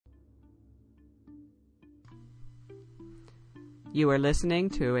You are listening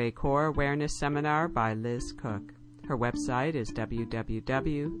to a Core Awareness seminar by Liz Cook. Her website is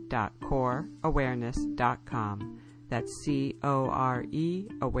www.coreawareness.com. That's C-O-R-E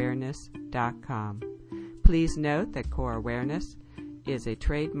awareness.com. Please note that Core Awareness is a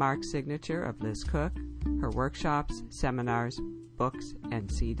trademark signature of Liz Cook, her workshops, seminars, books, and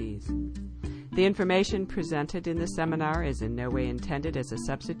CDs. The information presented in the seminar is in no way intended as a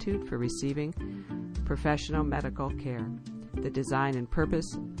substitute for receiving professional medical care. The design and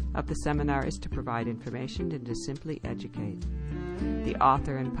purpose of the seminar is to provide information and to simply educate. The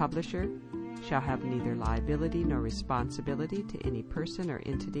author and publisher shall have neither liability nor responsibility to any person or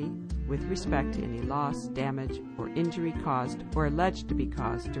entity with respect to any loss, damage, or injury caused or alleged to be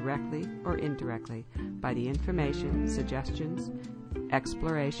caused directly or indirectly by the information, suggestions,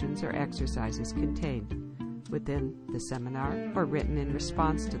 explorations, or exercises contained within the seminar or written in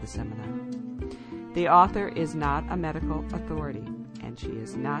response to the seminar. The author is not a medical authority, and she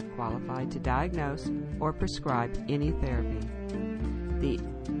is not qualified to diagnose or prescribe any therapy. The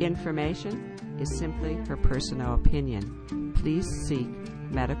information is simply her personal opinion. Please seek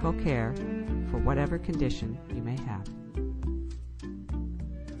medical care for whatever condition you may have.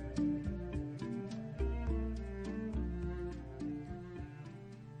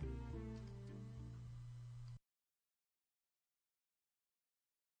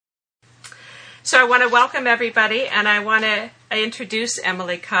 So I want to welcome everybody, and I want to introduce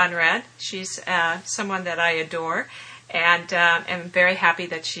Emily Conrad. She's someone that I adore, and am very happy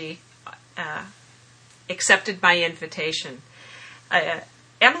that she accepted my invitation.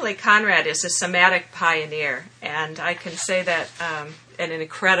 Emily Conrad is a somatic pioneer, and I can say that an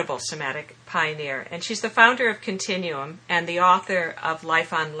incredible somatic pioneer. And she's the founder of Continuum and the author of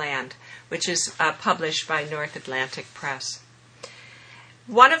Life on Land, which is published by North Atlantic Press.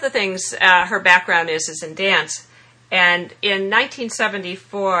 One of the things her background is in dance, and in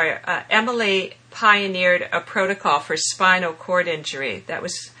 1974, Emily pioneered a protocol for spinal cord injury that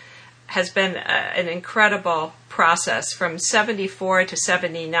has been an incredible process. From 74 to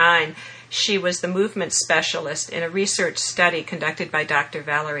 79, she was the movement specialist in a research study conducted by Dr.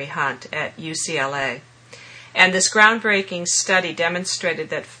 Valerie Hunt at UCLA. And this groundbreaking study demonstrated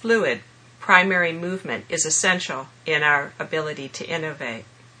that fluid, primary movement is essential in our ability to innovate.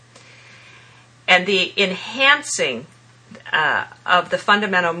 And the enhancing of the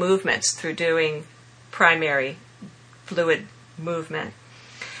fundamental movements through doing primary fluid movement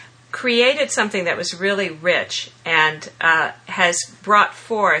created something that was really rich and has brought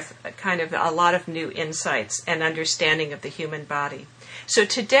forth kind of a lot of new insights and understanding of the human body. So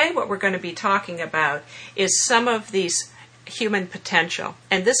today what we're going to be talking about is some of these human potential.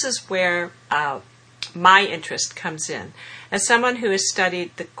 And this is where my interest comes in. As someone who has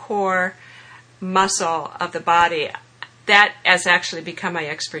studied the core muscle of the body, that has actually become my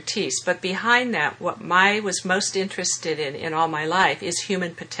expertise. But behind that, what I was most interested in all my life is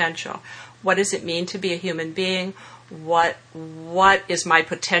human potential. What does it mean to be a human being? What is my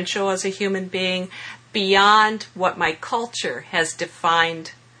potential as a human being beyond what my culture has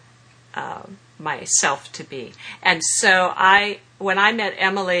defined myself to be? And so when I met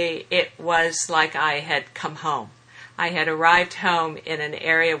Emily, it was like I had come home. I had arrived home in an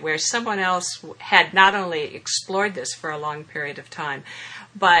area where someone else had not only explored this for a long period of time,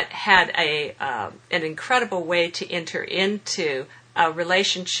 but had an incredible way to enter into a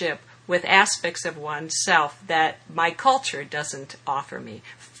relationship with aspects of oneself that my culture doesn't offer me,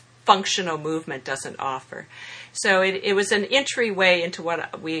 functional movement doesn't offer. So it was an entryway into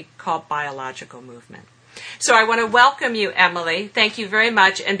what we call biological movement. So I want to welcome you, Emily. Thank you very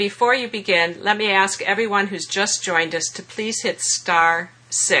much. And before you begin, let me ask everyone who's just joined us to please hit *6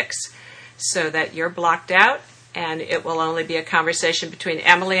 so that you're blocked out, and it will only be a conversation between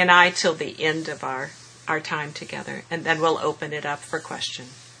Emily and I till the end of our time together, and then we'll open it up for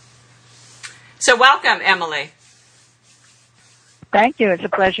questions. So welcome, Emily. Thank you. It's a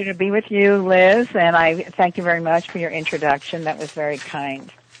pleasure to be with you, Liz, and I thank you very much for your introduction. That was very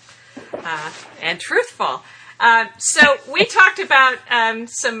kind. And truthful. So we talked about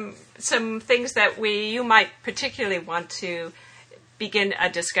some things that you might particularly want to begin a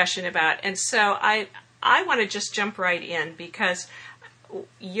discussion about. And so I want to just jump right in, because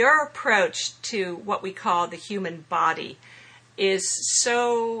your approach to what we call the human body is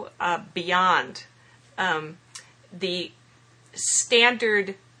so beyond the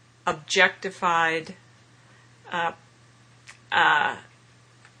standard objectified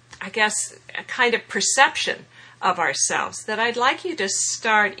I guess, a kind of perception of ourselves, that I'd like you to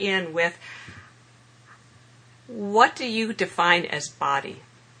start in with, what do you define as body?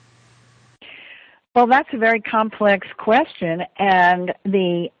 Well, that's a very complex question, and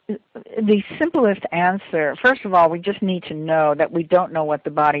the simplest answer, first of all, we just need to know that we don't know what the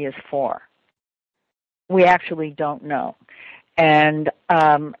body is for. We actually don't know. And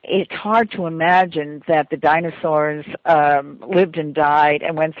it's hard to imagine that the dinosaurs lived and died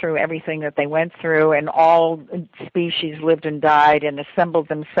and went through everything that they went through, and all species lived and died and assembled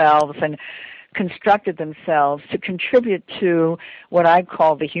themselves and constructed themselves to contribute to what I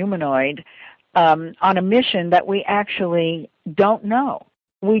call the humanoid on a mission that we actually don't know.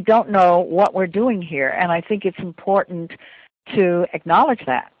 We don't know what we're doing here, and I think it's important to acknowledge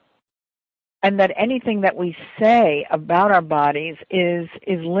that. And that anything that we say about our bodies is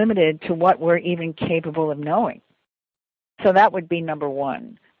limited to what we're even capable of knowing. So that would be number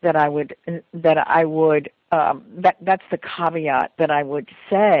one. That's the caveat that I would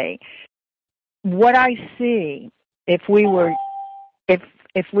say. What I see, if we were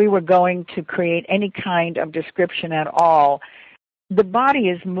going to create any kind of description at all, the body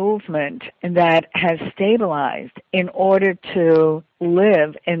is movement that has stabilized in order to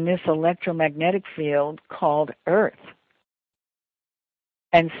live in this electromagnetic field called Earth.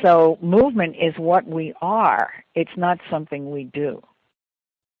 And so movement is what we are. It's not something we do.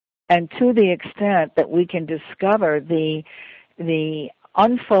 And to the extent that we can discover the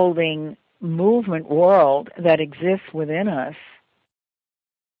unfolding movement world that exists within us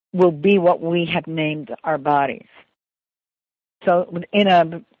will be what we have named our bodies. So in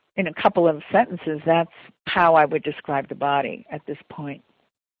a couple of sentences, that's how I would describe the body at this point.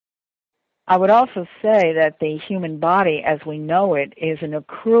 I would also say that the human body as we know it is an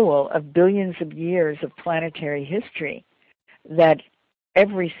accrual of billions of years of planetary history, that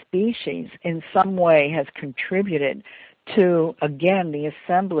every species in some way has contributed to, again, the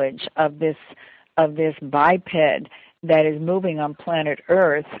assemblage of this biped that is moving on planet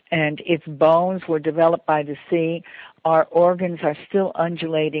Earth, and its bones were developed by the sea. Our organs are still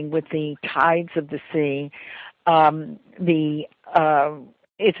undulating with the tides of the sea.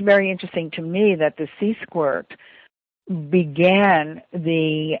 It's very interesting to me that the sea squirt began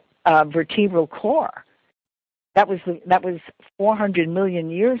the vertebral core. That was 400 million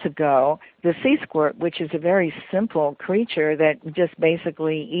years ago. The sea squirt, which is a very simple creature that just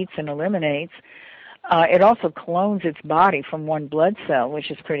basically eats and eliminates. It also clones its body from one blood cell,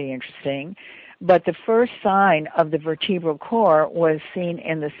 which is pretty interesting. But the first sign of the vertebral core was seen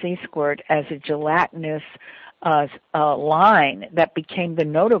in the sea squirt as a gelatinous line that became the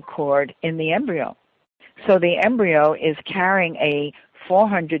notochord in the embryo. So the embryo is carrying a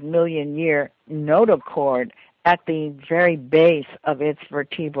 400 million year notochord at the very base of its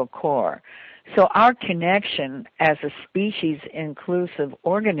vertebral core. So our connection as a species-inclusive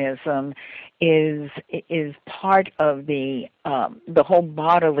organism is part of the whole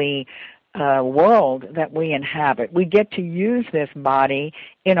bodily world that we inhabit. We get to use this body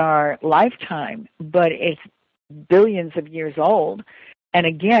in our lifetime, but it's billions of years old. And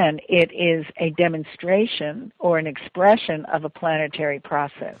again, it is a demonstration or an expression of a planetary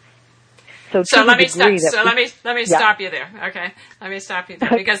process. So let me stop you there. Okay, let me stop you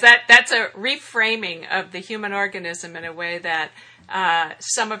there because that's a reframing of the human organism in a way that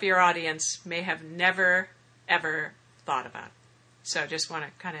some of your audience may have never ever thought about. So just want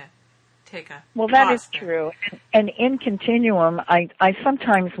to kind of take a that is there. True. And in Continuum, I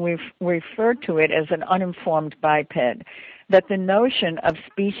sometimes refer to it as an uninformed biped. That the notion of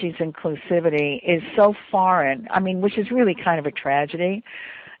species inclusivity is so foreign. I mean, which is really kind of a tragedy.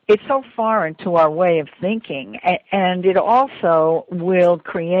 It's so foreign to our way of thinking, and it also will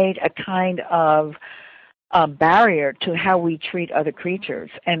create a kind of barrier to how we treat other creatures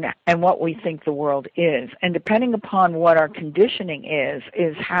and what we think the world is. And depending upon what our conditioning is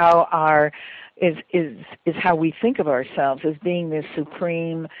how how we think of ourselves as being this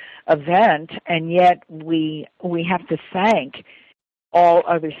supreme event, and yet we have to thank all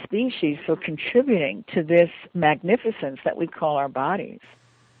other species for contributing to this magnificence that we call our bodies.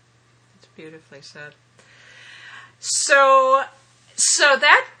 Beautifully said. So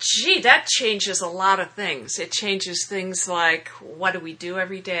that changes a lot of things. It changes things like what do we do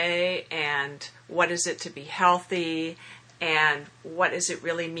every day, and what is it to be healthy, and what does it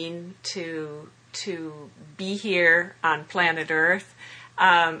really mean to be here on planet Earth.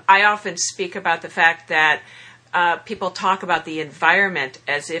 I often speak about the fact that people talk about the environment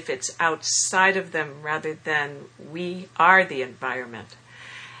as if it's outside of them rather than we are the environment.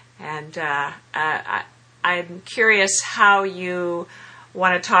 And I'm curious how you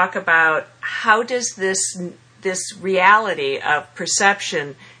want to talk about how does this reality of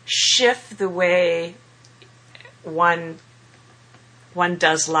perception shift the way one one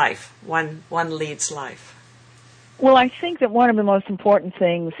does life, one leads life? Well, I think that one of the most important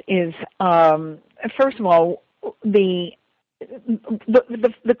things is, first of all, the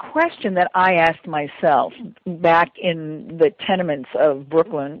question that I asked myself back in the tenements of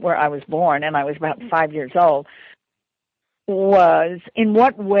Brooklyn, where I was born, and I was about 5 years old, was, in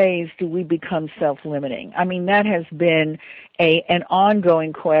what ways do we become self-limiting? I mean, that has been an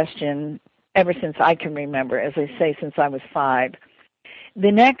ongoing question ever since I can remember, as I say, since I was 5.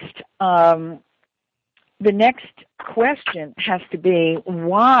 The next question has to be,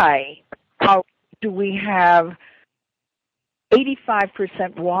 why do we have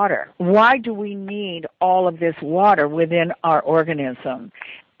 85% water? Why do we need all of this water within our organism?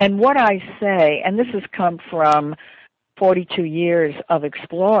 And what I say, and this has come from 42 years of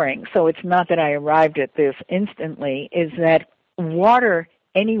exploring, so it's not that I arrived at this instantly, is that water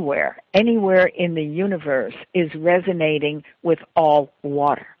anywhere in the universe is resonating with all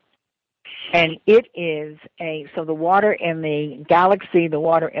water. And it is so the water in the galaxy, the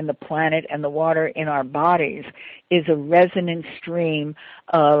water in the planet, and the water in our bodies is a resonant stream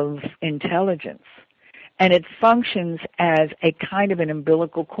of intelligence. And it functions as a kind of an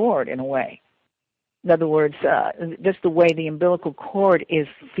umbilical cord in a way. In other words, just the way the umbilical cord is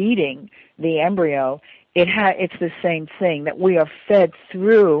feeding the embryo, it's the same thing, that we are fed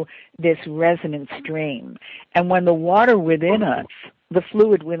through this resonant stream. And when the water within us, the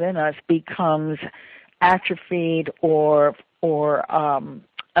fluid within us, becomes atrophied or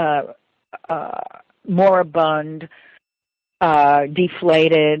moribund,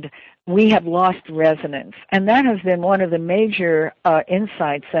 deflated, we have lost resonance. And that has been one of the major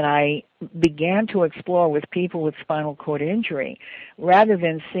insights that I began to explore with people with spinal cord injury. Rather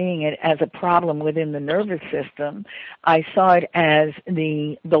than seeing it as a problem within the nervous system, I saw it as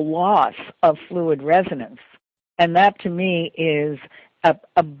the loss of fluid resonance. And that, to me, is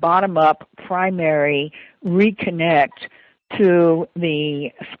a bottom-up primary reconnect to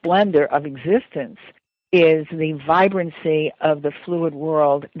the splendor of existence, is the vibrancy of the fluid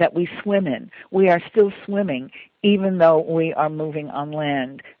world that we swim in. We are still swimming. Even though we are moving on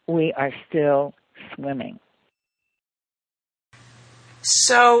land, we are still swimming.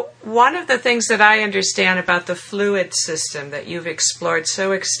 So one of the things that I understand about the fluid system that you've explored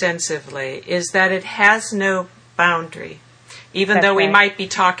so extensively is that it has no boundary. Even That's though we right. might be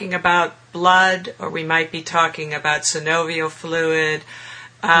talking about blood, or we might be talking about synovial fluid,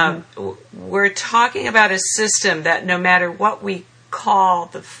 we're talking about a system that no matter what we call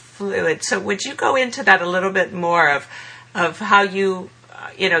the fluid. So would you go into that a little bit more of how we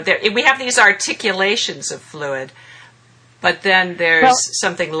have these articulations of fluid, but then there's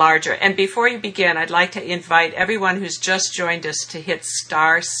something larger. And before you begin, I'd like to invite everyone who's just joined us to hit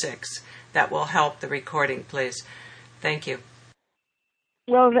 *6. That will help the recording, please. Thank you.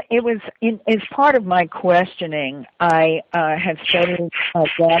 Well, it was as part of my questioning. I had studied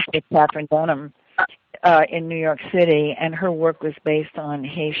dance with Catherine Dunham in New York City, and her work was based on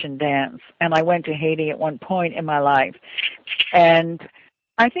Haitian dance. And I went to Haiti at one point in my life. And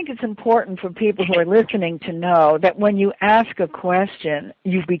I think it's important for people who are listening to know that when you ask a question,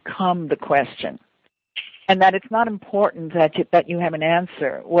 you become the question. And that it's not important that you have an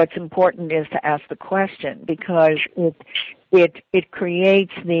answer. What's important is to ask the question, because it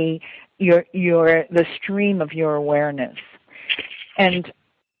creates the stream of your awareness. And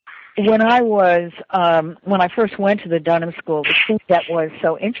when I first went to the Dunham School, the thing that was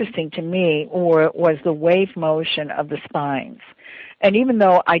so interesting to me was the wave motion of the spines. And even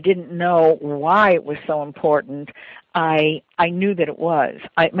though I didn't know why it was so important, I knew that it was.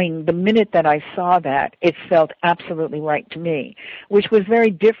 I mean, the minute that I saw that, it felt absolutely right to me, which was very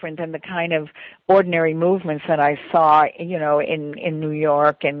different than the kind of ordinary movements that I saw, in New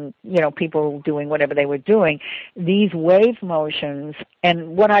York and, people doing whatever they were doing. These wave motions,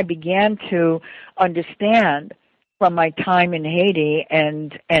 and what I began to understand from my time in Haiti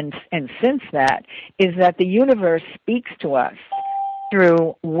and since that, is that the universe speaks to us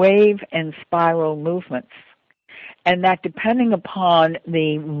through wave and spiral movements. And that depending upon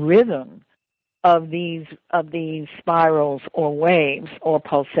the rhythm of these spirals or waves or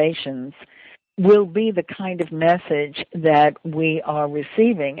pulsations will be the kind of message that we are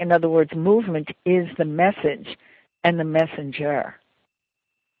receiving. In other words, movement is the message and the messenger.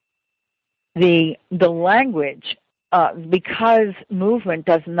 The language, because movement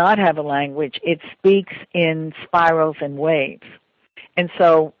does not have a language, it speaks in spirals and waves. And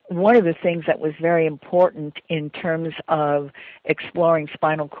so one of the things that was very important in terms of exploring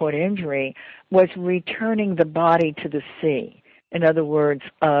spinal cord injury was returning the body to the sea. In other words,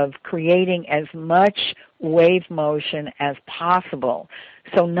 of creating as much wave motion as possible.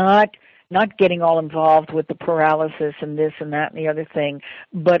 So not getting all involved with the paralysis and this and that and the other thing,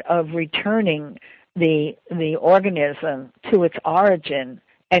 but of returning the organism to its origin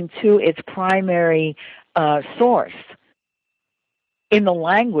and to its primary source in the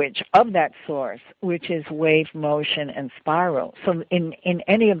language of that source, which is wave motion and spiral. So in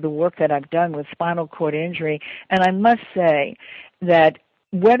any of the work that I've done with spinal cord injury, and I must say that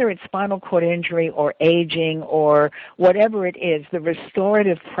whether it's spinal cord injury or aging or whatever it is, the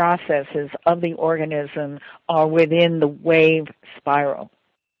restorative processes of the organism are within the wave spiral.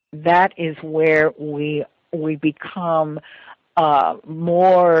 That is where we become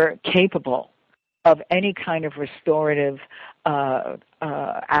more capable of any kind of restorative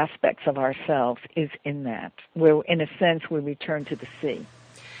aspects of ourselves is in that. Where, in a sense, we return to the sea.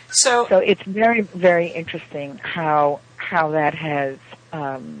 So it's very, very interesting how that has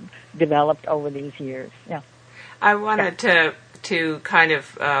developed over these years. Yeah. I wanted to kind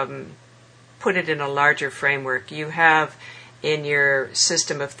of put it in a larger framework. You have in your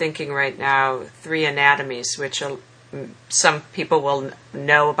system of thinking right now 3 anatomies, which some people will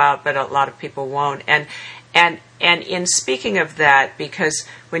know about, but a lot of people won't. And in speaking of that, because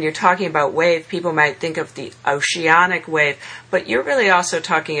when you're talking about wave, people might think of the oceanic wave, but you're really also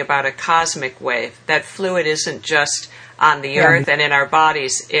talking about a cosmic wave. That fluid isn't just on the earth and in our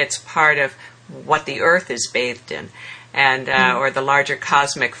bodies, it's part of what the earth is bathed in, and or the larger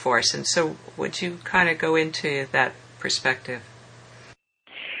cosmic force. And so would you kind of go into that perspective?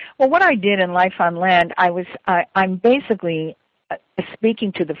 Well, what I did in Life on Land, I'm basically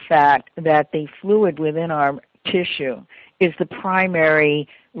speaking to the fact that the fluid within our tissue is the primary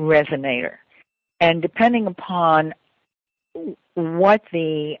resonator. And depending upon what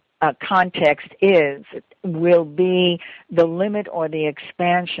the context is, will be the limit or the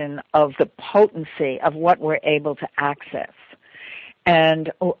expansion of the potency of what we're able to access.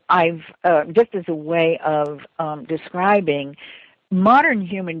 And I've, just as a way of describing, modern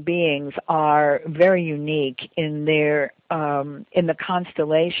human beings are very unique in their in the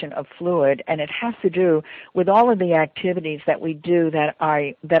constellation of fluid, and it has to do with all of the activities that we do that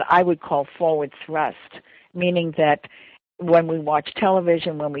I would call forward thrust, meaning that when we watch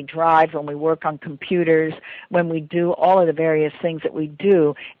television, when we drive, when we work on computers, when we do all of the various things that we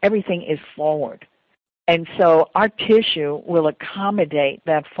do, everything is forward. And so our tissue will accommodate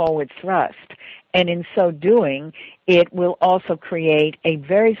that forward thrust. And in so doing, it will also create a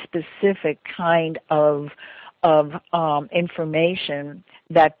very specific kind of information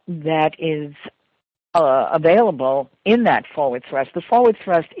that is available in that forward thrust. The forward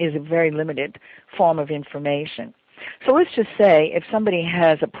thrust is a very limited form of information. So let's just say if somebody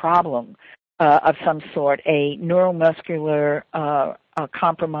has a problem of some sort, a neuromuscular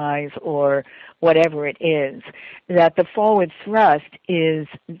compromise or whatever it is, that the forward thrust is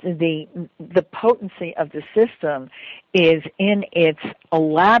the potency of the system is in its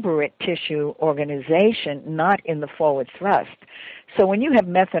elaborate tissue organization, not in the forward thrust. So when you have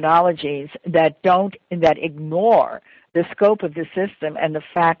methodologies that ignore the scope of the system and the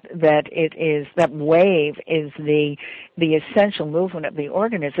fact that that wave is the essential movement of the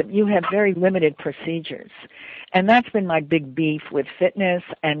organism, you have very limited procedures. And that's been my big beef with fitness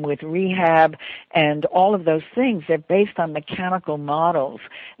and with rehab and all of those things. They're based on mechanical models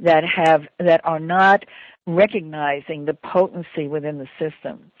that are not recognizing the potency within the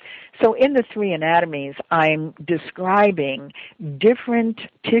system. So in the 3 anatomies, I'm describing different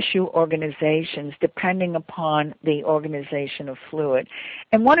tissue organizations depending upon the organization of fluid.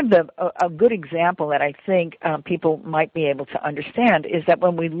 And one of a good example that I think people might be able to understand is that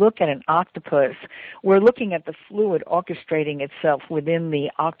when we look at an octopus, we're looking at the fluid orchestrating itself within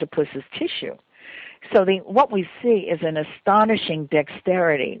the octopus's tissue. So what we see is an astonishing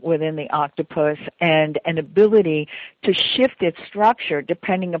dexterity within the octopus and an ability to shift its structure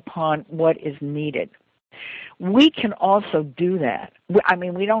depending upon what is needed. We can also do that. I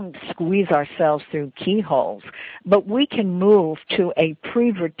mean, we don't squeeze ourselves through keyholes, but we can move to a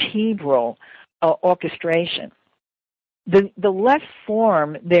prevertebral orchestration. The less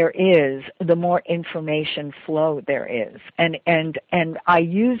form there is, the more information flow there is. And I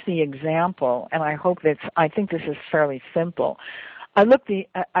use the example, and I think this is fairly simple. I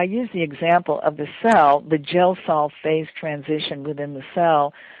use the example of the cell, the gel-sol phase transition within the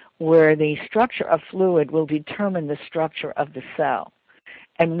cell, where the structure of fluid will determine the structure of the cell.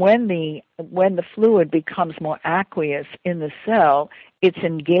 And when the fluid becomes more aqueous in the cell, it's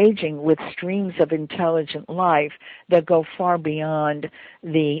engaging with streams of intelligent life that go far beyond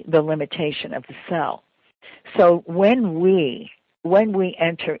the limitation of the cell. So when we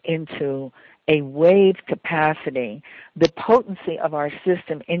enter into a wave capacity, the potency of our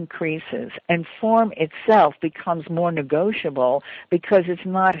system increases, and form itself becomes more negotiable because it's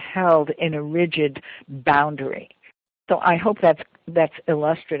not held in a rigid boundary. So I hope that's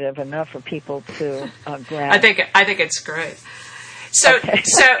illustrative enough for people to grasp. I think it's great. So Okay.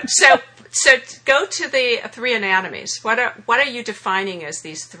 so go to the three anatomies. What are you defining as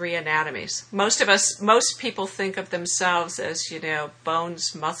these three anatomies? Most people think of themselves as,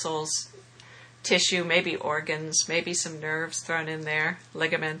 bones, muscles, tissue, maybe organs, maybe some nerves thrown in there,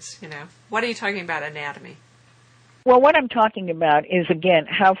 ligaments. What are you talking about anatomy? Well, what I'm talking about is, again,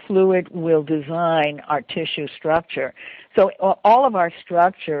 how fluid will design our tissue structure. So all of our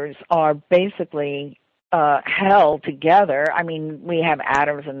structures are basically held together. I mean, we have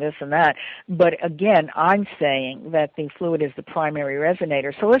atoms and this and that. But again, I'm saying that the fluid is the primary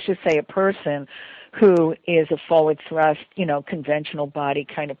resonator. So let's just say a person who is a forward thrust, conventional body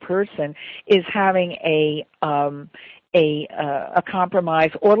kind of person is having a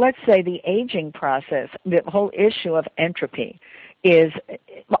compromise, or let's say the aging process, the whole issue of entropy is,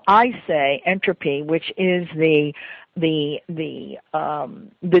 I say entropy, which is the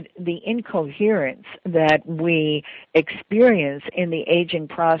incoherence that we experience in the aging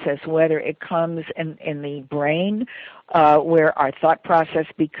process, whether it comes in the brain, where our thought process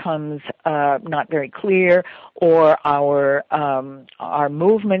becomes not very clear, or our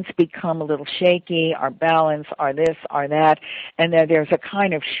movements become a little shaky, our balance, our this, our that, and that there's a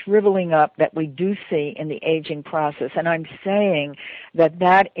kind of shriveling up that we do see in the aging process. And I'm saying that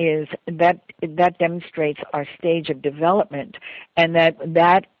demonstrates our stage of development, and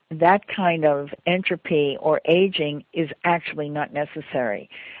that kind of entropy or aging is actually not necessary.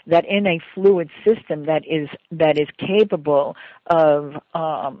 That in a fluid system that is capable of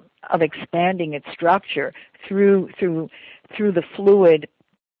expanding its structure through the fluid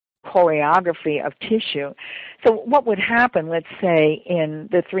choreography of tissue. So what would happen, let's say, in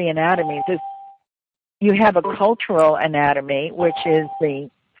the three anatomies is you have a cultural anatomy, which is the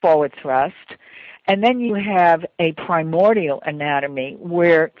forward thrust, and then you have a primordial anatomy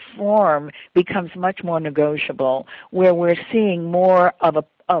where form becomes much more negotiable, where we're seeing more of a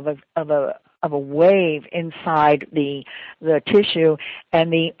wave inside the tissue,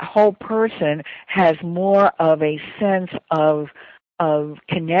 and the whole person has more of a sense of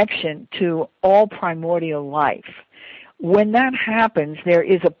connection to all primordial life. When that happens, there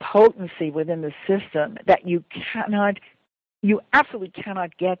is a potency within the system that you absolutely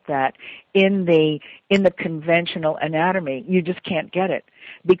cannot get that in the conventional anatomy. You just can't get it,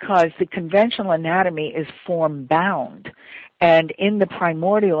 because the conventional anatomy is form bound, and in the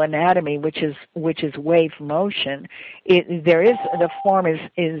primordial anatomy, which is wave motion, the form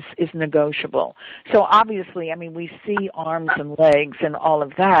is negotiable. So obviously, I mean, we see arms and legs and all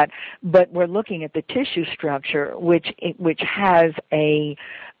of that, but we're looking at the tissue structure, which has an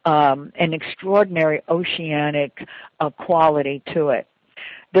extraordinary oceanic quality to it.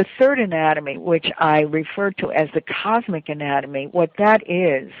 The third anatomy, which I refer to as the cosmic anatomy, what that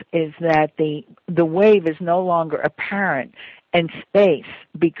is that the wave is no longer apparent and space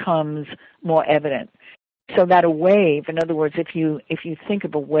becomes more evident. So that a wave, in other words, if you think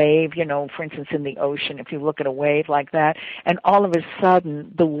of a wave, for instance, in the ocean, if you look at a wave like that, and all of a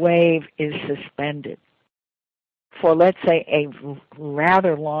sudden the wave is suspended for, let's say, a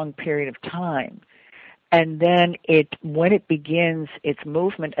rather long period of time. And then when it begins its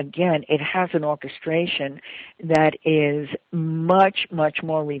movement again, it has an orchestration that is much, much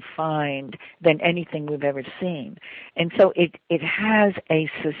more refined than anything we've ever seen. And so it has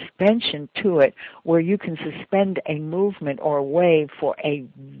a suspension to it where you can suspend a movement or a wave for a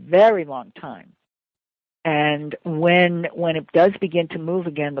very long time. And when it does begin to move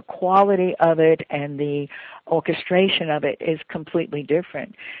again, the quality of it and the orchestration of it is completely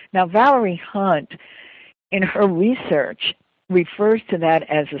different. Now, Valerie Hunt, in her research, refers to that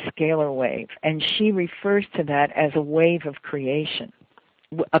as a scalar wave, and she refers to that as a wave of creation,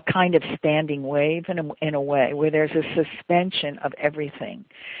 a kind of standing wave in a way, where there's a suspension of everything.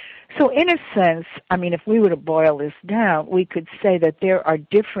 So in a sense, I mean, if we were to boil this down, we could say that there are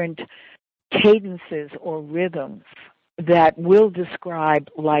different cadences or rhythms that will describe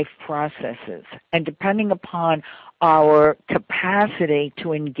life processes, and depending upon our capacity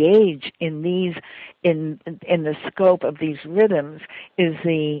to engage in the scope of these rhythms is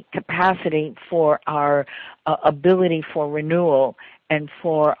the capacity for our ability for renewal and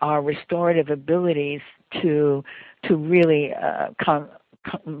for our restorative abilities to really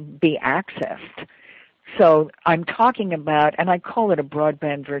be accessed. So I'm talking about, and I call it a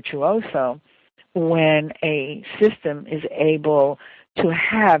broadband virtuoso, when a system is able to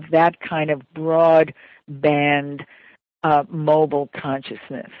have that kind of broadband mobile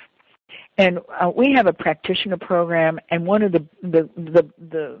consciousness. And we have a practitioner program, and one of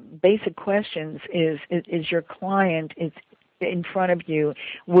the basic questions is your client is in front of you,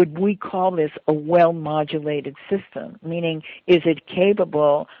 would we call this a well-modulated system? Meaning, is it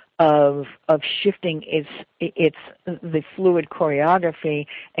capable of shifting the fluid choreography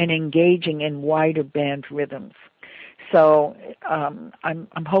and engaging in wider band rhythms? So I'm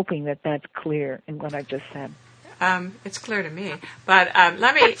hoping that that's clear in what I just said. It's clear to me, but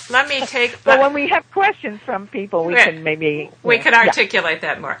let me take. But when we have questions from people, we can maybe articulate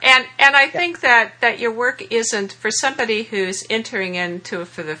that more. And I think that your work isn't for somebody who's entering into it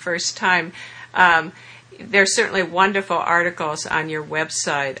for the first time. There's certainly wonderful articles on your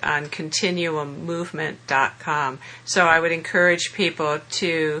website on continuummovement.com. So I would encourage people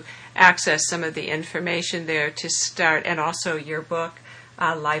to access some of the information there to start, and also your book,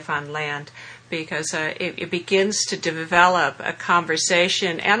 Life on Land, because it begins to develop a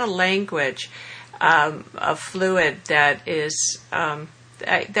conversation and a language of fluid that is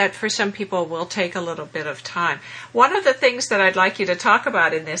that for some people will take a little bit of time. One of the things that I'd like you to talk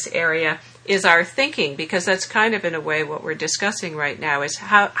about in this area is our thinking, because that's kind of in a way what we're discussing right now, is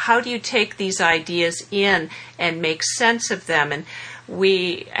how do you take these ideas in and make sense of them. And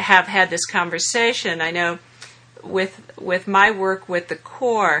we have had this conversation, I know, with my work with the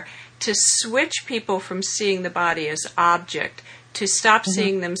core, to switch people from seeing the body as object to stop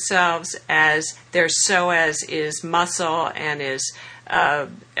seeing themselves as their psoas is muscle and is a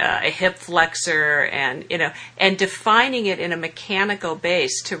hip flexor, and defining it in a mechanical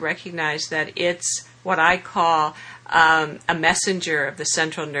base to recognize that it's what I call a messenger of the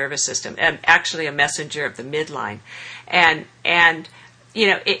central nervous system, and actually a messenger of the midline, and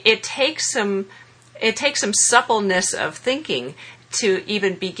it takes some suppleness of thinking to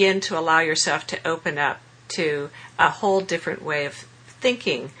even begin to allow yourself to open up to a whole different way of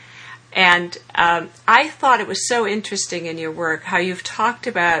thinking. And I thought it was so interesting in your work how you've talked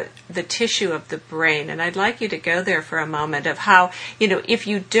about the tissue of the brain, and I'd like you to go there for a moment, of how, if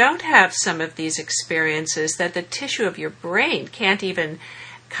you don't have some of these experiences, that the tissue of your brain can't even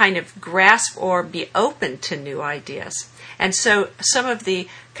kind of grasp or be open to new ideas. And so some of the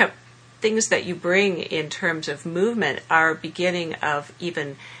things that you bring in terms of movement are beginning of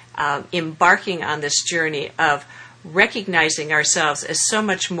even embarking on this journey of recognizing ourselves as so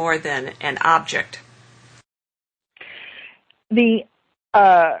much more than an object. One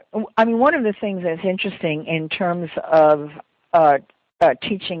of the things that's interesting in terms of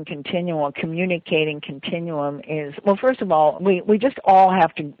teaching continuum, communicating continuum is, well, first of all, we just all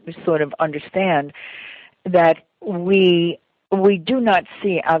have to sort of understand that we do not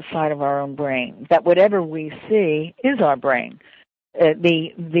see outside of our own brain, that whatever we see is our brain.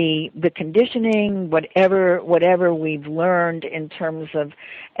 The conditioning, whatever we've learned in terms of,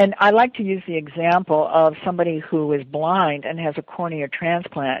 and I like to use the example of somebody who is blind and has a cornea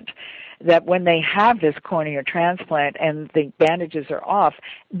transplant, that when they have this cornea transplant and the bandages are off,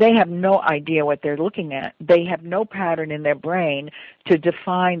 they have no idea what they're looking at. They have no pattern in their brain to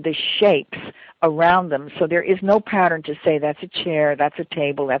define the shapes around them. So there is no pattern to say that's a chair, that's a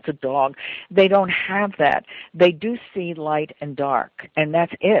table, that's a dog. They don't have that. They do see light and dark, and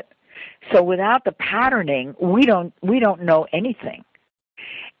that's it. So without the patterning, we don't know anything.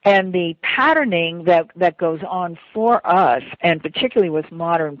 And the patterning that goes on for us, and particularly with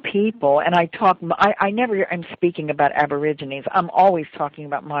modern people, and I never am speaking about Aborigines. I'm always talking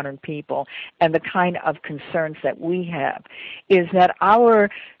about modern people and the kind of concerns that we have, is that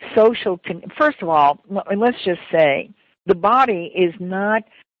our first of all, let's just say, the body is not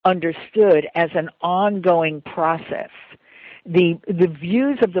understood as an ongoing process. The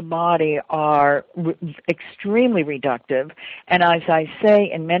views of the body are extremely reductive, and as I say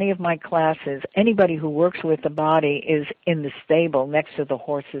in many of my classes, anybody who works with the body is in the stable next to the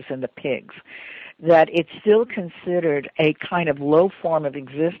horses and the pigs. That it's still considered a kind of low form of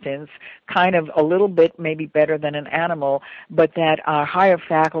existence, kind of a little bit maybe better than an animal, but that our higher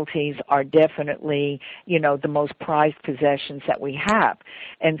faculties are definitely, the most prized possessions that we have.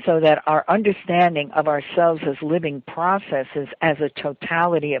 And so that our understanding of ourselves as living processes, as a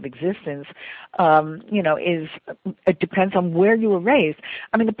totality of existence, it depends on where you were raised.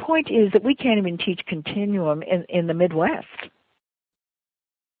 I mean, the point is that we can't even teach continuum in the Midwest.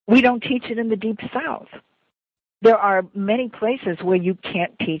 We don't teach it in the Deep South. There are many places where you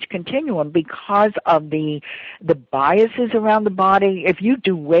can't teach continuum because of the biases around the body. If you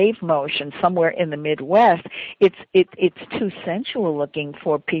do wave motion somewhere in the Midwest, it's too sensual looking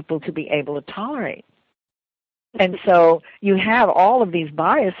for people to be able to tolerate. And so you have all of these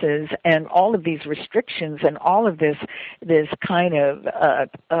biases and all of these restrictions and all of this kind of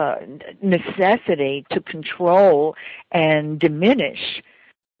necessity to control and diminish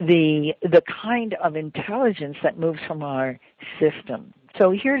the kind of intelligence that moves from our system.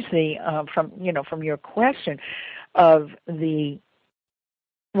 So here's the from your question of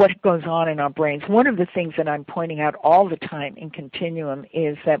what goes on in our brains. One of the things that I'm pointing out all the time in Continuum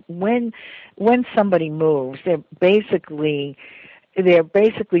is that when somebody moves, they're basically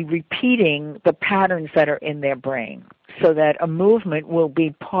repeating the patterns that are in their brain, so that a movement will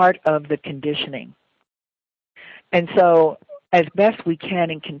be part of the conditioning. And so, as best we can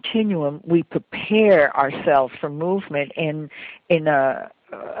in Continuum, we prepare ourselves for movement in a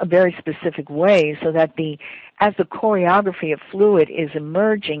very specific way, so that as the choreography of fluid is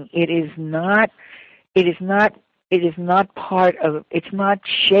emerging, it's not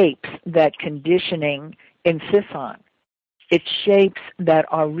shapes that conditioning insists on. It's shapes that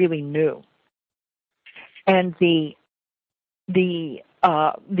are really new. And the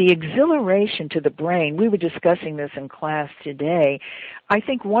exhilaration to the brain, we were discussing this in class today. I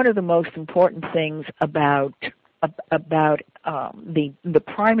think one of the most important things about the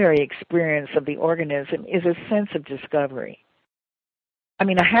primary experience of the organism is a sense of discovery. I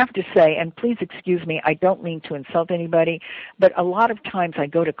mean, I have to say, and please excuse me, I don't mean to insult anybody, but a lot of times I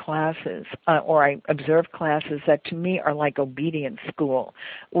go to classes or I observe classes that to me are like obedience school,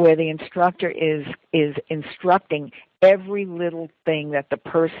 where the instructor is instructing every little thing that the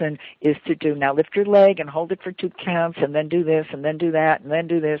person is to do. Now lift your leg and hold it for 2 counts, and then do this, and then do that, and then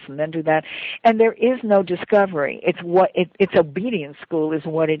do this, and then do that. And there is no discovery. It's obedience school is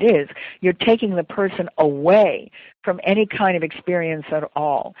what it is. You're taking the person away from any kind of experience at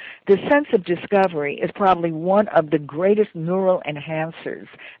all. The sense of discovery is probably one of the greatest neural enhancers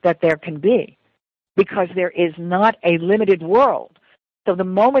that there can be, because there is not a limited world. So the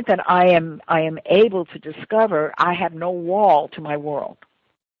moment that I am able to discover, I have no wall to my world.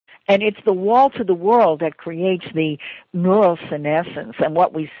 And it's the wall to the world that creates the neural senescence and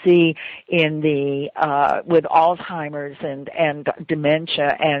what we see in with Alzheimer's and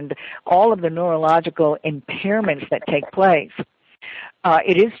dementia and all of the neurological impairments that take place.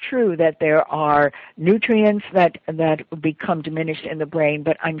 It is true that there are nutrients that become diminished in the brain,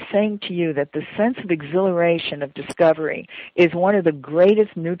 but I'm saying to you that the sense of exhilaration of discovery is one of the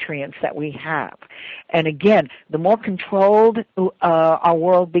greatest nutrients that we have. And again, the more controlled our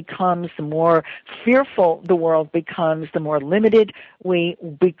world becomes, the more fearful the world becomes, the more limited we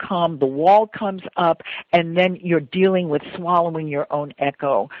become, the wall comes up, and then you're dealing with swallowing your own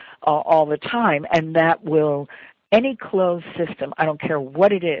echo all the time, and that will... Any closed system, I don't care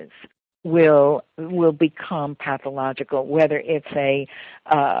what it is, will become pathological. Whether it's a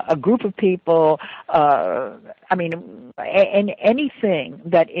group of people, anything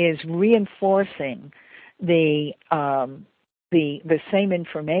that is reinforcing the same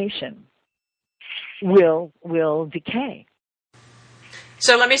information will decay.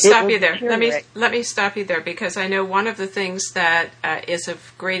 So let me stop you there. Let me stop you there, because I know one of the things that is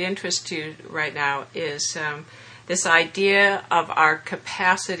of great interest to you right now is this idea of our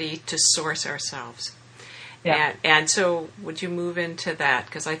capacity to source ourselves. Yeah. And so would you move into that?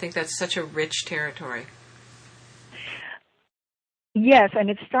 Because I think that's such a rich territory. Yes, and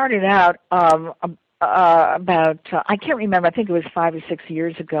it started out about, I can't remember, I think it was 5 or 6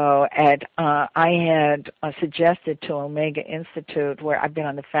 years ago, I had suggested to Omega Institute, where I've been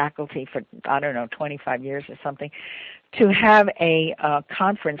on the faculty for, 25 years or something, to have a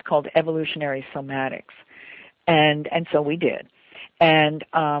conference called Evolutionary Somatics. And so we did. And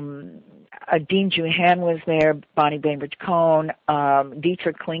Dean Juhan was there, Bonnie Bainbridge Cohn,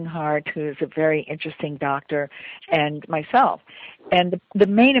 Dietrich Klinghardt, who's a very interesting doctor, and myself. And the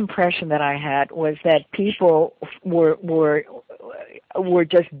main impression that I had was that people were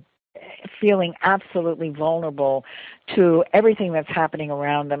just feeling absolutely vulnerable to everything that's happening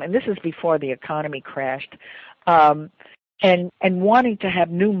around them. And this is before the economy crashed. And wanting to have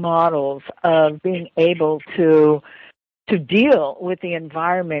new models of being able to deal with the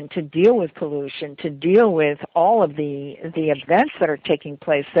environment, to deal with pollution, to deal with all of the events that are taking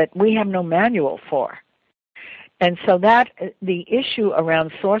place that we have no manual for. And so that the issue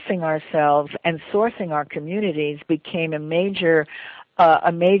around sourcing ourselves and sourcing our communities became a major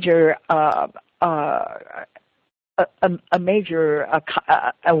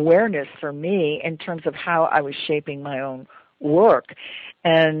awareness for me in terms of how I was shaping my own work.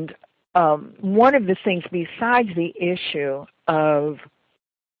 And one of the things, besides the issue of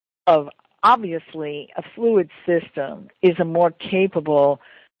obviously a fluid system is a more capable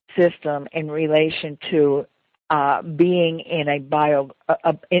system in relation to being in a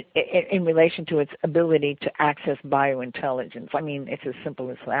in relation to its ability to access biointelligence. I mean, it's as simple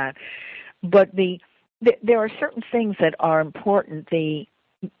as that. But there are certain things that are important.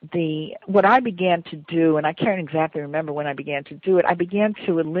 What I began to do, and I can't exactly remember when I began to do it, I began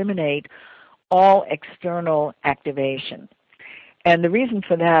to eliminate all external activation. And the reason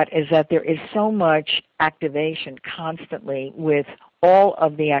for that is that there is so much activation constantly with all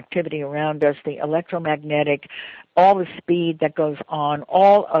of the activity around us, the electromagnetic, all the speed that goes on,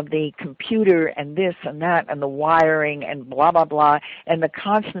 all of the computer and this and that and the wiring and blah, blah, blah, and the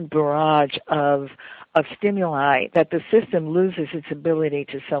constant barrage of stimuli, that the system loses its ability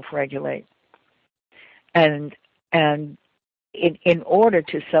to self-regulate. And in order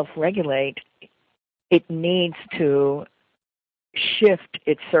to self-regulate, it needs to shift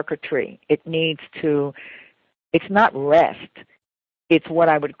its circuitry. It's not rest. It's what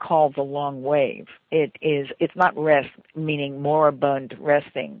I would call the long wave. It's not rest, meaning moribund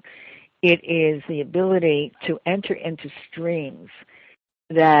resting. It is the ability to enter into streams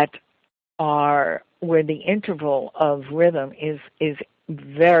that are where the interval of rhythm is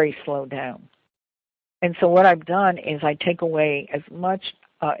very slowed down. And so what I've done is I take away as much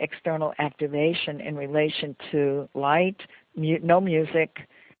external activation in relation to light, no music.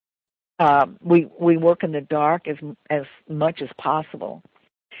 We work in the dark as much as possible.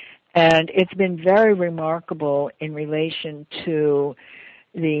 And it's been very remarkable in relation to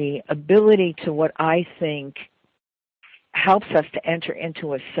the ability to what I think helps us to enter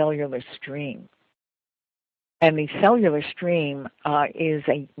into a cellular stream. And the cellular stream is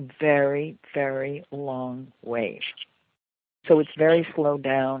a very, very long wave. So it's very slowed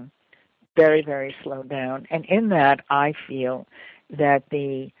down, very, very slowed down. And in that, I feel that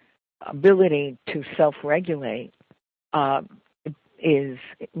the ability to self-regulate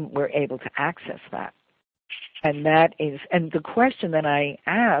we're able to access that. And and the question that I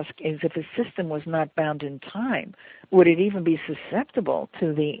ask is, if a system was not bound in time, would it even be susceptible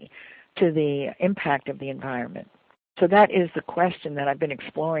to the impact of the environment? So that is the question that I've been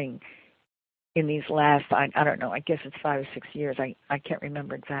exploring in these last, I don't know, I guess it's 5 or 6 years. I can't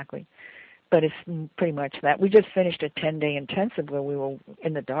remember exactly. But it's pretty much that. We just finished a 10-day intensive where we were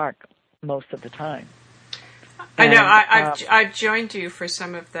in the dark most of the time. I know. I've joined you for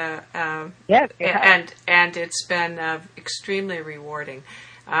some of the yes, and it's been extremely rewarding.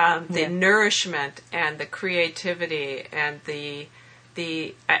 The nourishment and the creativity and the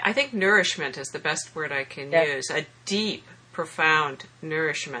I think nourishment is the best word I can use. A deep, profound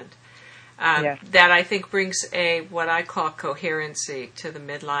nourishment that I think brings what I call coherency to the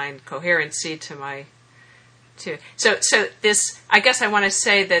midline, coherency to my. So this, I guess I want to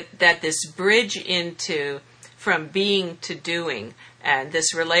say that this bridge into from being to doing, and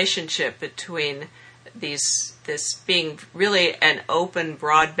this relationship between this being really an open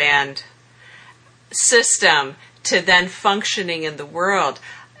broadband system to then functioning in the world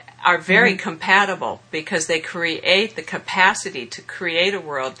are very compatible, because they create the capacity to create a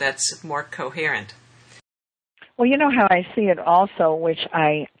world that's more coherent. Well, you know how I see it also, which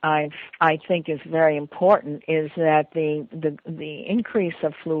I think is very important, is that the increase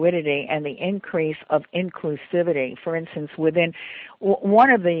of fluidity and the increase of inclusivity. For instance, within one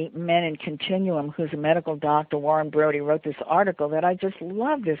of the men in Continuum, who's a medical doctor, Warren Brody, wrote this article that I just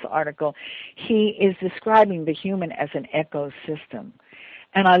love. This article, he is describing the human as an ecosystem.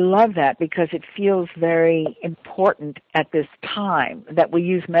 And I love that, because it feels very important at this time that we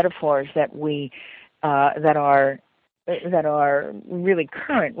use metaphors that are really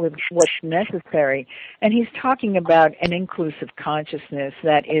current with what's necessary. And he's talking about an inclusive consciousness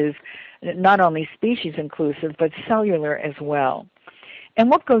that is not only species inclusive, but cellular as well. And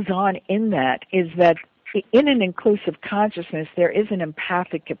what goes on in that is that in an inclusive consciousness, there is an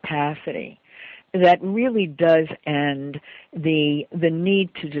empathic capacity that really does end the need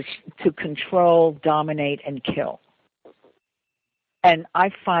to control, dominate, and kill. And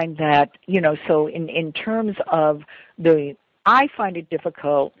I find that, so in terms of I find it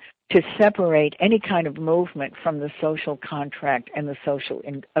difficult to separate any kind of movement from the social contract and the social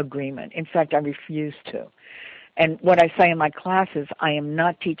agreement. In fact, I refuse to. And what I say in my classes, I am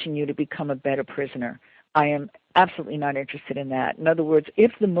not teaching you to become a better prisoner. I am absolutely not interested in that. In other words,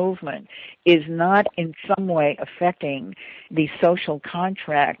 if the movement is not in some way affecting the social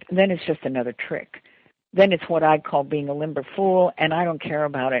contract, then it's just another trick. Then it's what I call being a limber fool, and I don't care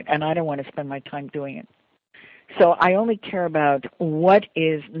about it, and I don't want to spend my time doing it. So I only care about what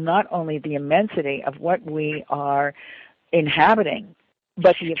is not only the immensity of what we are inhabiting,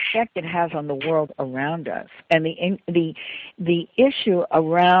 but the effect it has on the world around us. And the issue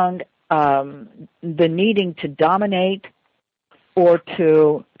around the needing to dominate or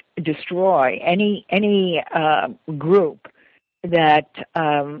to destroy any group that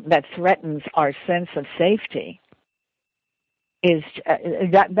threatens our sense of safety is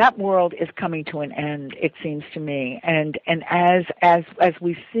that world is coming to an end, it seems to me. And as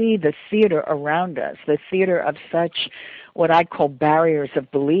we see the theater around us, the theater of such what I call barriers of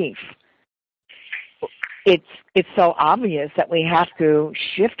belief, it's so obvious that we have to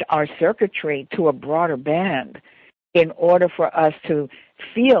shift our circuitry to a broader band in order for us to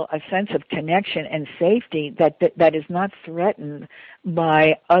feel a sense of connection and safety that is not threatened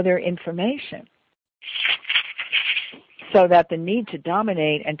by other information. So that the need to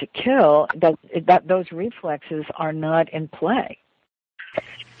dominate and to kill, that those reflexes are not in play.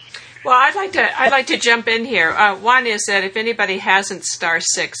 Well, I'd like to jump in here. One is that if anybody hasn't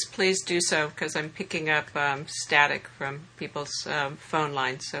 *6, please do so, because I'm picking up static from people's phone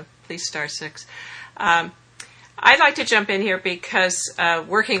lines. So please *6. I'd like to jump in here because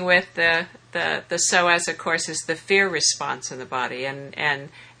working with the SOAS, of course, is the fear response in the body, and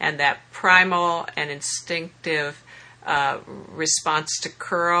that primal and instinctive response to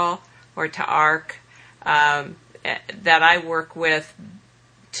curl or to arc that I work with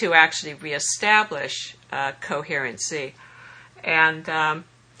to actually reestablish coherency, and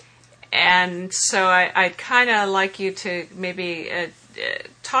so I'd kind of like you to maybe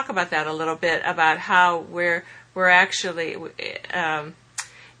talk about that a little bit, about how we're actually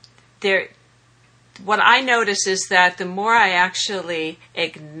there. What I notice is that the more I actually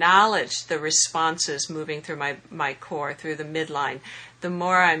acknowledge the responses moving through my core, through the midline, the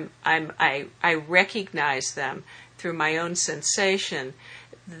more I recognize them through my own sensation,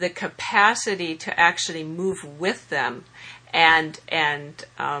 the capacity to actually move with them, and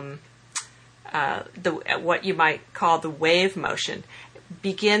what you might call the wave motion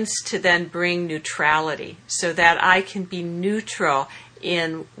begins to then bring neutrality, so that I can be neutral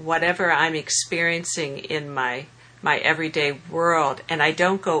in whatever I'm experiencing in my everyday world, and I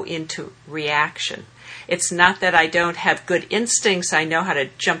don't go into reaction. It's not that I don't have good instincts. I know how to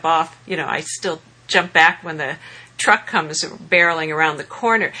jump off. I still jump back when the truck comes barreling around the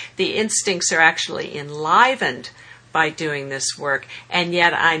corner. The instincts are actually enlivened by doing this work, and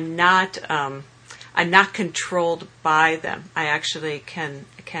yet I'm not controlled by them. I actually can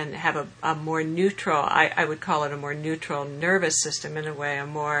have a more neutral, I would call it a more neutral nervous system, in a way,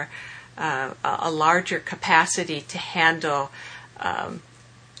 a larger capacity to handle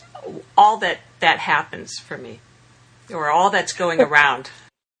all that happens for me, or all that's going around.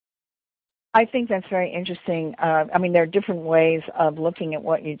 I think that's very interesting. There are different ways of looking at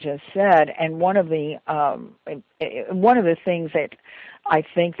what you just said, and one of the things that I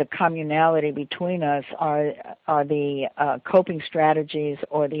think the communality between us are the coping strategies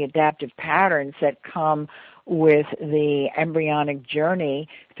or the adaptive patterns that come with the embryonic journey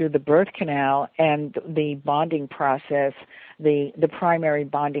through the birth canal and the bonding process, the primary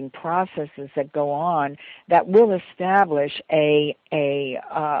bonding processes that go on that will establish a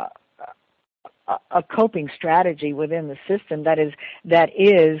coping strategy within the system that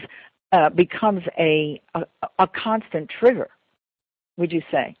becomes a constant trigger. Would you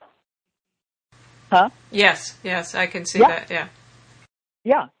say? Huh? Yes, I can see that, yeah.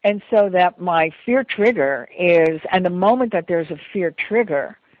 Yeah, and so that my fear trigger is, and the moment that there's a fear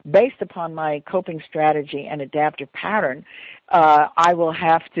trigger, based upon my coping strategy and adaptive pattern, I will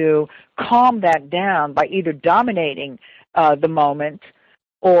have to calm that down by either dominating the moment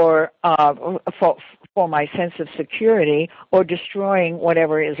or for my sense of security, or destroying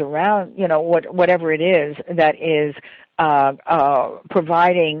whatever is around, whatever it is that is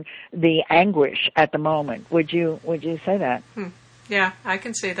providing the anguish at the moment. Would you say that? Yeah, I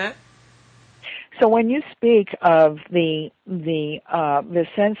can see that. So when you speak of the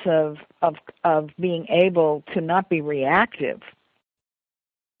sense of being able to not be reactive,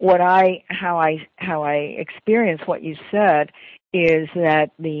 how I experience what you said is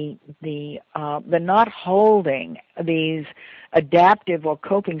that the not holding these adaptive or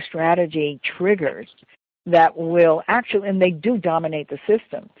coping strategy triggers that will actually, and they do dominate the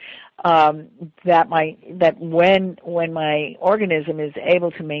system, that when my organism is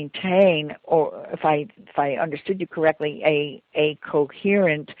able to maintain, or if I understood you correctly, a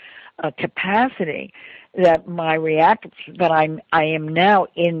coherent capacity, that my that I am now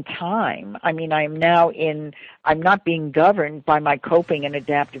in time. I'm not being governed by my coping and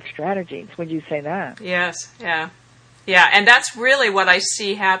adaptive strategies. Would you say that? Yes, yeah. Yeah, and that's really what I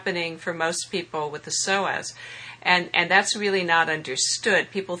see happening for most people with the SOAS. And that's really not understood.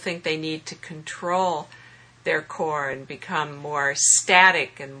 People think they need to control their core and become more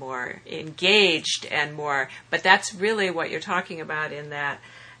static and more engaged and more. But that's really what you're talking about in that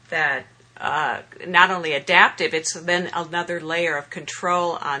not only adaptive, it's then another layer of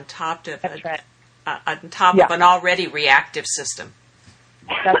control on top of of an already reactive system.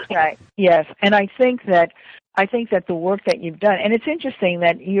 That's right. Yes, and I think that the work that you've done, and it's interesting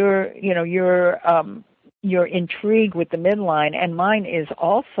that you're intrigued with the midline, and mine is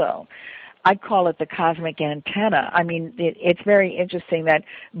also. I call it the cosmic antenna. I mean, it's very interesting that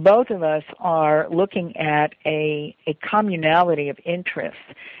both of us are looking at a communality of interests,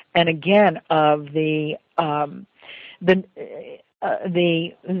 and again of the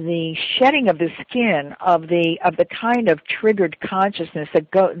shedding of the skin of the kind of triggered consciousness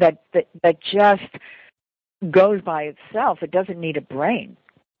that just goes by itself. It doesn't need a brain.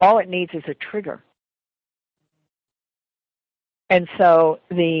 All it needs is a trigger. And so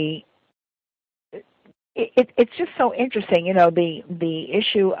it's just so interesting, the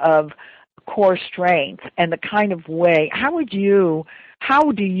issue of core strength and the kind of way. How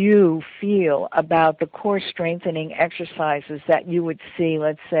do you feel about the core strengthening exercises that you would see,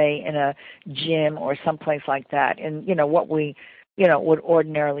 let's say, in a gym or someplace like that, and what we would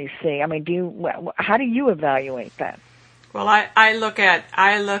ordinarily see? I mean, how do you evaluate that? Well, I look at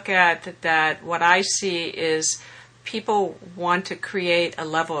that. What I see is people want to create a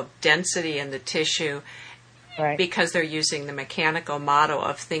level of density in the tissue. Right. Because they're using the mechanical model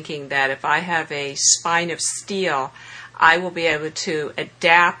of thinking that if I have a spine of steel, I will be able to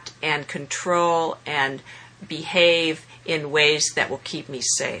adapt and control and behave in ways that will keep me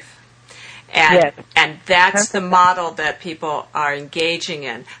safe. And that's the model that people are engaging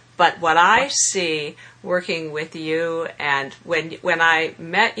in. But what I see working with you, and when I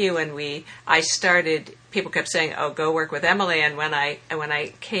met you and I started, people kept saying, "Oh, go work with Emily." And when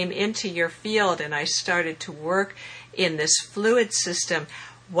I came into your field and I started to work in this fluid system,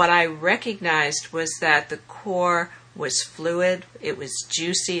 what I recognized was that the core was fluid, it was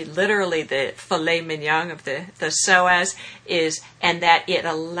juicy, literally the filet mignon of the psoas is, and that it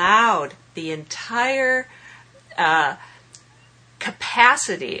allowed the entire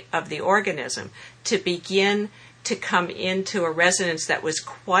capacity of the organism to begin to come into a resonance that was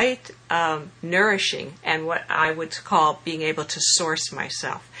quite nourishing, and what I would call being able to source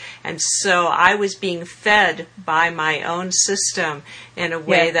myself. And so I was being fed by my own system in a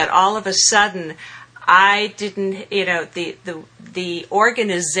way that all of a sudden I didn't, the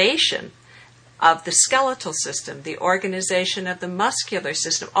organization of the skeletal system, the organization of the muscular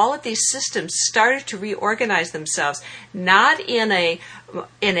system, all of these systems started to reorganize themselves, not in a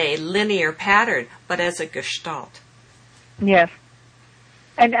linear pattern, but as a gestalt. Yes.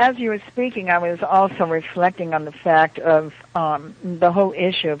 And as you were speaking, I was also reflecting on the fact of the whole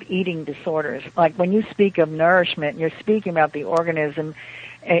issue of eating disorders. Like when you speak of nourishment, you're speaking about the organism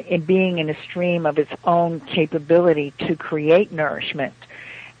being in a stream of its own capability to create nourishment.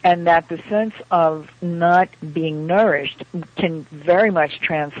 And that the sense of not being nourished can very much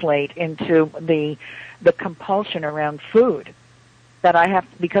translate into the compulsion around food. That I have,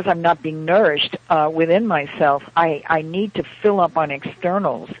 because I'm not being nourished within myself, I need to fill up on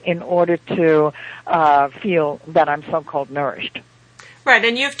externals in order to feel that I'm so-called nourished. Right,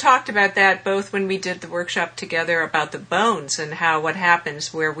 and you've talked about that both when we did the workshop together about the bones and how what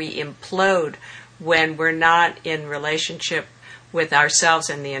happens where we implode when we're not in relationship with ourselves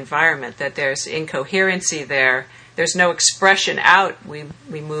and the environment, that there's incoherency there. There's no expression out. We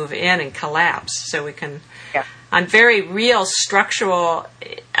move in and collapse. So we can, on very real structural,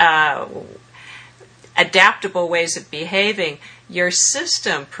 adaptable ways of behaving, your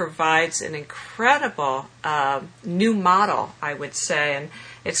system provides an incredible new model, I would say. And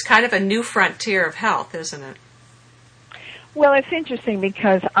it's kind of a new frontier of health, isn't it? Well, it's interesting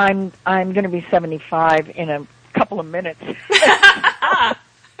because I'm going to be 75 in a couple of minutes.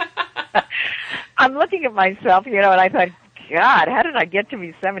 I'm looking at myself, and I thought, God, how did I get to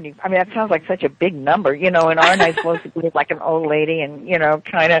be 70? I mean, that sounds like such a big number, and aren't I supposed to be like an old lady and,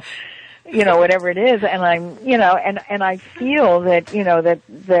 kind of, whatever it is. And I'm, and I feel that,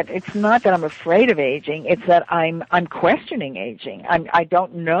 that it's not that I'm afraid of aging. It's that I'm questioning aging. I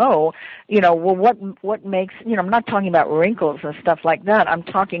don't know, well, what makes, I'm not talking about wrinkles and stuff like that. I'm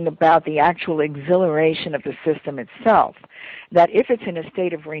talking about the actual exhilaration of the system itself. That if it's in a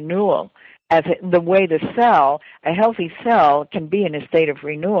state of renewal, the way the cell, a healthy cell, can be in a state of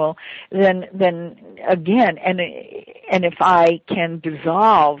renewal, then again, and if I can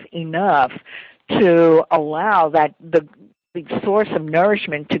dissolve enough to allow that source of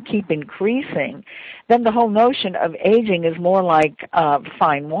nourishment to keep increasing, then the whole notion of aging is more like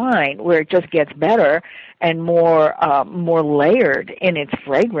fine wine, where it just gets better and more layered in its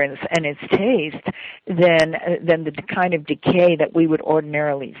fragrance and its taste than the kind of decay that we would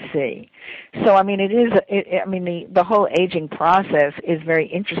ordinarily see. So, I mean, the whole aging process is very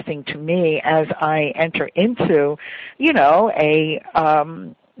interesting to me as I enter into,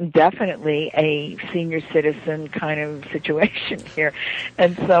 definitely a senior citizen kind of situation here.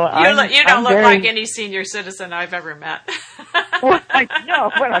 And so you don't look like any senior citizen I've ever met. Well, I know,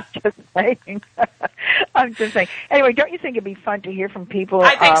 but I'm just saying. Anyway, don't you think it'd be fun to hear from people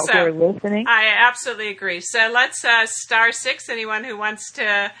I think so. who are listening? I absolutely agree. So let's *6. Anyone who wants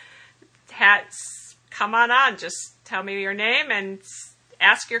to come on. Just tell me your name and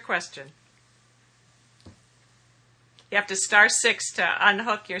ask your question. You have to *6 to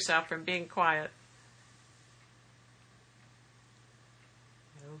unhook yourself from being quiet.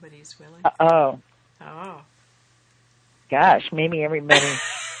 Nobody's willing. Oh. Gosh, maybe everybody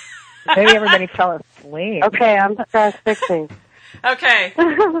fell asleep. Okay, I'm *6ing. Okay.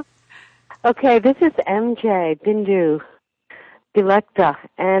 Okay, this is MJ Bindu Delecta,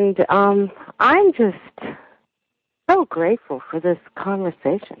 and I'm just so grateful for this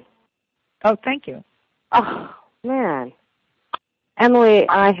conversation. Oh, thank you. Oh, man. Emily,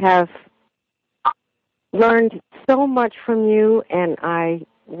 I have learned so much from you, and I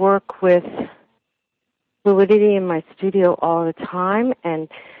work with fluidity in my studio all the time. And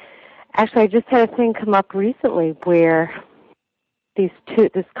actually, I just had a thing come up recently where this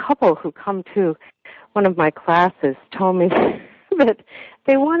couple who come to one of my classes told me that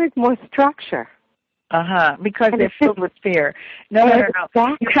they wanted more structure. Because and they're filled with fear. No.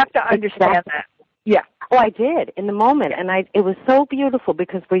 Exactly. You have to understand that. Yeah. Oh, I did in the moment, and it was so beautiful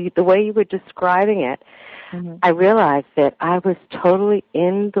because the way you were describing it, mm-hmm. I realized that I was totally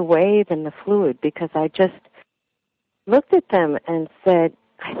in the wave and the fluid because I just looked at them and said,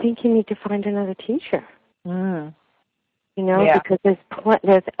 "I think you need to find another teacher." Mm. Because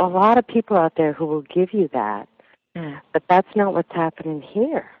there's a lot of people out there who will give you that, but that's not what's happening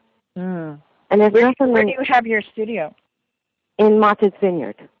here. Mm. And there's where do you have your studio? In Martha's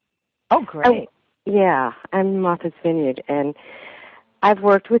Vineyard. Oh, great. Yeah, I'm in Martha's Vineyard, and I've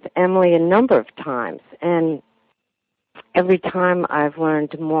worked with Emily a number of times, and every time I've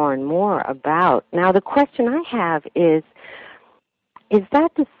learned more and more about. Now, the question I have is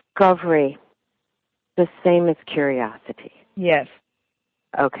that discovery the same as curiosity? Yes.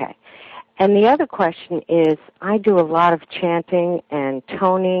 Okay. And the other question is, I do a lot of chanting and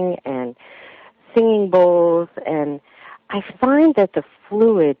toning and singing bowls, and I find that the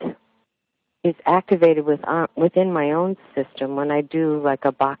fluid is activated within my own system when I do like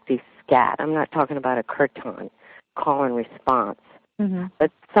a bhakti scat. I'm not talking about a kirtan, call and response, mm-hmm.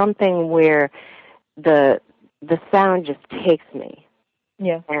 but something where the sound just takes me.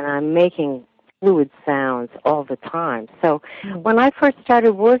 Yeah. And I'm making fluid sounds all the time. So when I first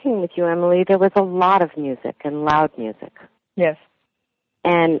started working with you, Emily, there was a lot of music and loud music. Yes.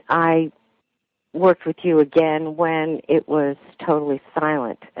 And I worked with you again when it was totally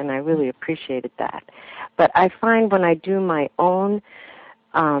silent, and I really appreciated that. But I find when I do my own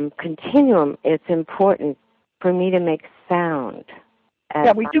continuum, it's important for me to make sound.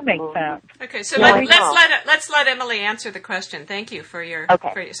 Yeah, we do make sound. Okay, so let's let Emily answer the question. Thank you for your.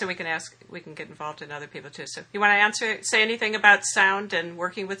 Okay. So we can get involved in other people too. So you want to say anything about sound and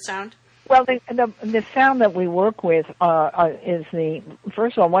working with sound? Well, the sound that we work with is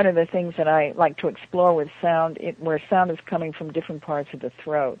first of all, one of the things that I like to explore with sound, where sound is coming from different parts of the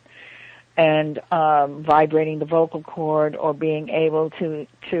throat and vibrating the vocal cord or being able to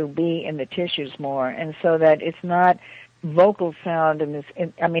be in the tissues more. And so that it's not vocal sound,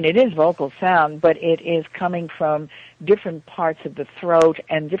 it is vocal sound, but it is coming from different parts of the throat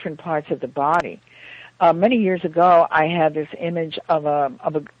and different parts of the body. Many years ago, I had this image of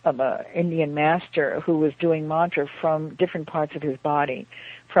a Indian master who was doing mantra from different parts of his body,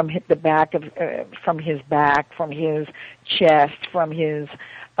 from his back, from his chest, from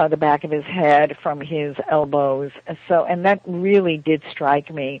the back of his head, from his elbows. And that really did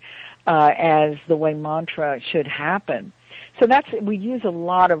strike me as the way mantra should happen. So we use a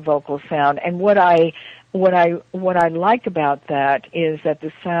lot of vocal sound, and what I like about that is that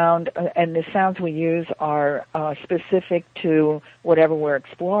the sound and the sounds we use are specific to whatever we're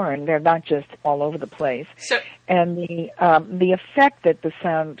exploring. They're not just all over the place. And the effect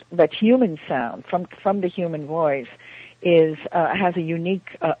that human sound from the human voice has a unique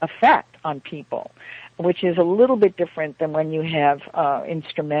effect on people. which is a little bit different than when you have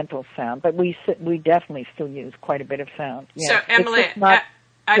instrumental sound. But we definitely still use quite a bit of sound. So, Yeah. Emily,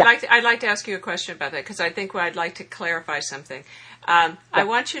 I'd like to ask you a question about that, because I think I'd like to clarify something. I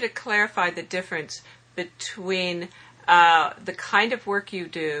want you to clarify the difference between the kind of work you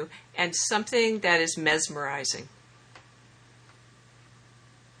do and something that is mesmerizing.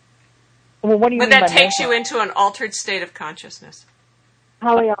 Well, what do you mean that by takes mesmerizing? you into an altered state of consciousness.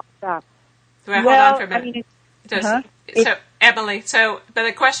 Holly, I'll stop. Do I hold on for a minute? I mean, So, Emily, but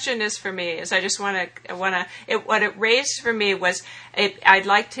the question is for me is I just what it raised for me was I'd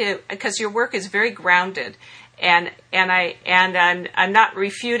like to, because your work is very grounded, and I'm not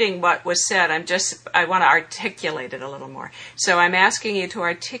refuting what was said. I want to articulate it a little more. So I'm asking you to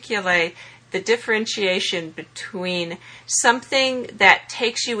articulate the differentiation between something that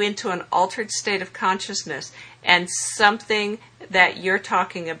takes you into an altered state of consciousness and something that you're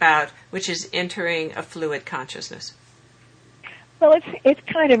talking about, which is entering a fluid consciousness. Well, it's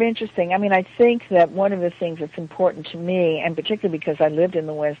kind of interesting. I mean, I think that one of the things that's important to me, and particularly because I lived in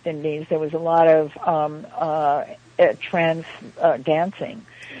the West Indies, there was a lot of trance dancing.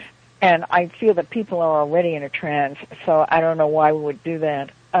 And I feel that people are already in a trance, so I don't know why we would do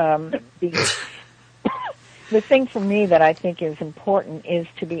that. The thing for me that I think is important is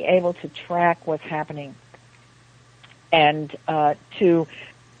to be able to track what's happening and to,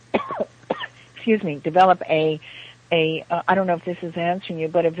 develop a I don't know if this is answering you,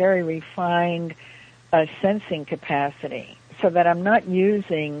 but a very refined sensing capacity, so that I'm not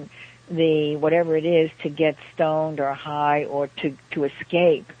using the whatever it is to get stoned or high or to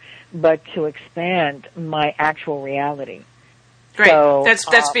escape, but to expand my actual reality. Great. So,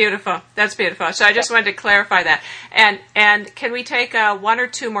 that's beautiful. That's beautiful. So I just wanted to clarify that. And can we take one or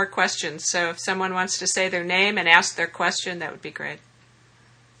two more questions? So if someone wants to say their name and ask their question, that would be great.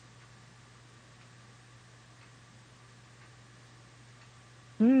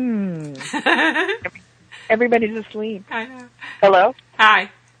 Everybody's asleep. I know. Hello? Hi.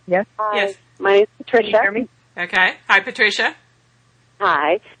 Yes? Hi. Yes. My name's Patricia. Can you hear me? Okay. Hi, Patricia.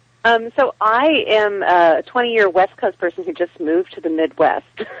 Hi. So I am a 20-year West Coast person who just moved to the Midwest.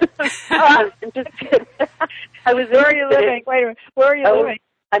 I was Where are you living? Wait a minute. Where are you living?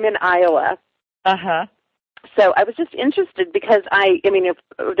 I'm in Iowa. Uh-huh. So I was just interested because if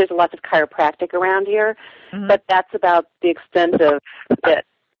there's lots of chiropractic around here, but that's about the extent of it.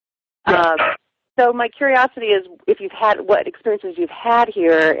 So my curiosity is what experiences you've had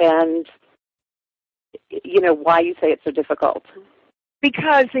here, and why you say it's so difficult.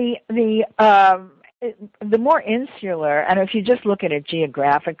 Because the more insular, and if you just look at it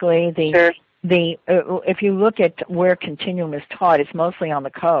geographically, if you look at where Continuum is taught, it's mostly on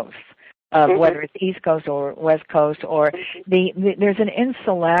the coast. Whether it's East Coast or West Coast, or there's an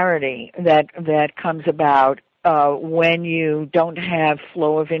insularity that comes about when you don't have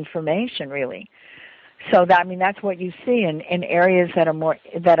flow of information, really. So that's what you see in areas that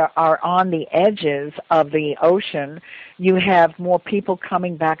are on the edges of the ocean. You have more people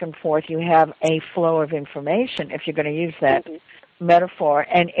coming back and forth. You have a flow of information, if you're going to use that metaphor.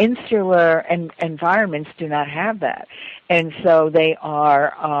 And insular environments do not have that, and so they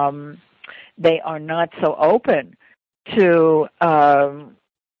are not so open to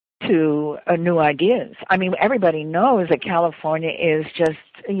new ideas. I mean, everybody knows that California is just,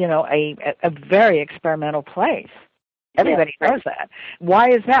 a very experimental place. Everybody knows that. Why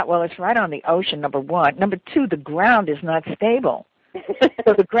is that? Well, it's right on the ocean, number one. Number two, the ground is not stable.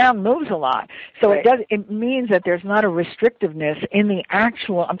 So the ground moves a lot. So it means that there's not a restrictiveness in the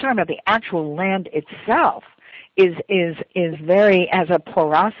actual, I'm talking about the actual land itself. Is very, has a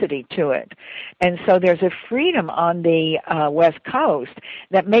porosity to it. And so there's a freedom on the West Coast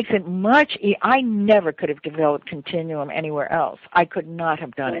that makes it I never could have developed Continuum anywhere else. I could not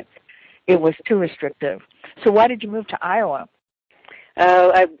have done it. It was too restrictive. So why did you move to Iowa?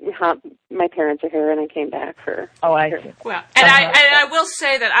 My parents are here, and I came back for. Oh, I see. Well, and I will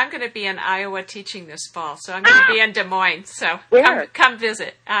say that I'm going to be in Iowa teaching this fall, so I'm going to be in Des Moines. So come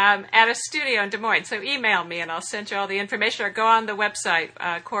visit at a studio in Des Moines. So email me, and I'll send you all the information, or go on the website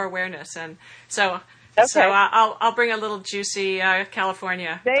Core Awareness, and so. Okay. So I'll bring a little juicy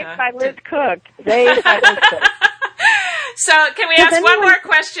California. Saved by Liz Cook. Saved by Liz Cook. So can we ask one more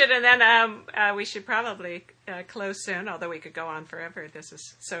question, and then we should probably close soon, although we could go on forever. This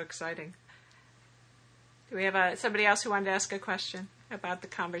is so exciting. Do we have somebody else who wanted to ask a question about the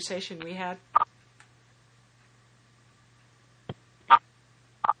conversation we had?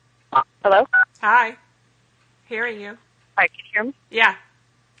 Hello? Hi. Hearing you. Hi, can you hear me? Yeah.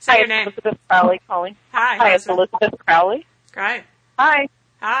 Say your name. Elizabeth Crowley calling. Hi. Hi, it's Elizabeth Crowley. Great. Hi.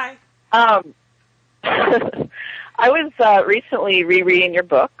 Hi. I was recently rereading your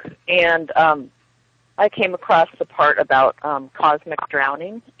book, and I came across the part about cosmic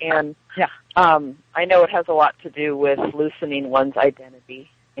drowning, and I know it has a lot to do with loosening one's identity,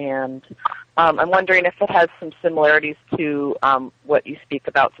 and I'm wondering if it has some similarities to what you speak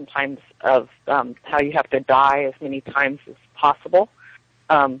about sometimes of how you have to die as many times as possible.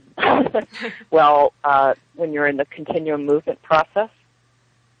 When you're in the continuum movement process.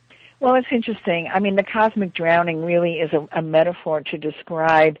 Well, it's interesting. I mean, the cosmic drowning really is a metaphor to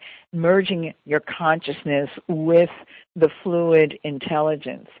describe merging your consciousness with the fluid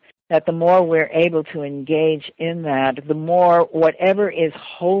intelligence. That the more we're able to engage in that, the more whatever is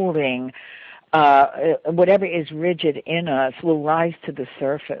holding, whatever is rigid in us will rise to the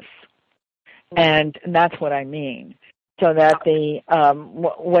surface. And that's what I mean. So that the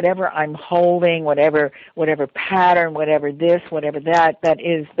whatever I'm holding, whatever pattern, whatever this, whatever that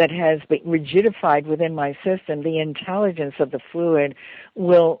has been rigidified within my system, the intelligence of the fluid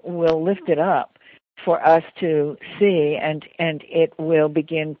will lift it up for us to see, and it will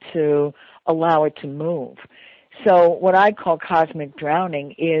begin to allow it to move. So what I call cosmic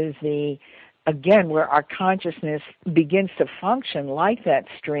drowning is where our consciousness begins to function like that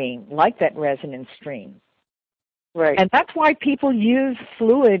stream, like that resonance stream. Right. And that's why people use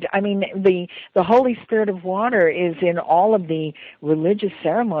fluid. I mean, the Holy Spirit of water is in all of the religious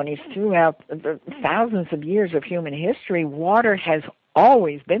ceremonies throughout the thousands of years of human history. Water has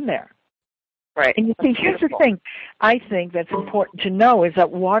always been there. Right. And you see, here's the thing I think that's important to know is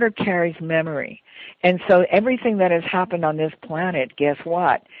that water carries memory. And so everything that has happened on this planet, guess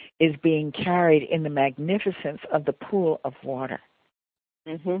what, is being carried in the magnificence of the pool of water.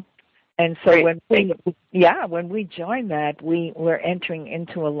 Mm-hmm. And so when we join that, we're entering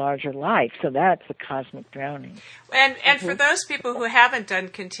into a larger life. So that's the cosmic drowning. And for those people who haven't done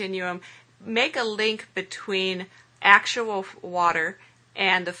Continuum, make a link between actual water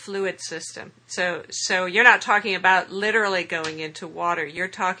and the fluid system. So you're not talking about literally going into water. You're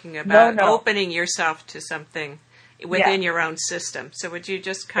talking about opening yourself to something within your own system. So would you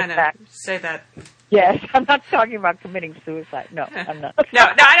just kind of say that? Yes, I'm not talking about committing suicide. No, I'm not. No,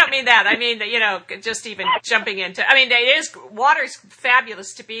 I don't mean that. I mean, just even jumping into, water's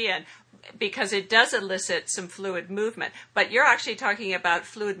fabulous to be in because it does elicit some fluid movement, but you're actually talking about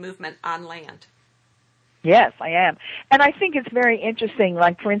fluid movement on land. Yes, I am. And I think it's very interesting,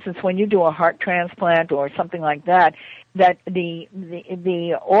 like, for instance, when you do a heart transplant or something like that, that the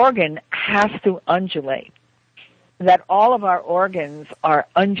organ has to undulate. That all of our organs are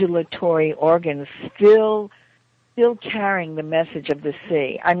undulatory organs, still carrying the message of the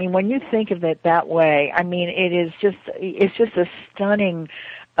sea. I mean, when you think of it that way, I mean, it's just a stunning,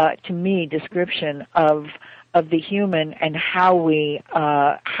 to me, description of the human and how we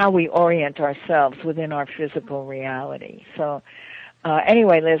orient ourselves within our physical reality. So.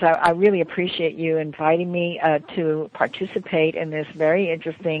 Anyway, Liz, I really appreciate you inviting me to participate in this very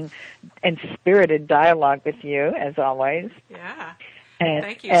interesting and spirited dialogue with you, as always. Yeah.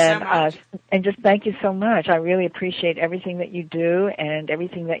 Thank you so much. And just thank you so much. I really appreciate everything that you do and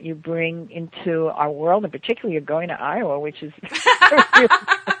everything that you bring into our world, and particularly you're going to Iowa, which is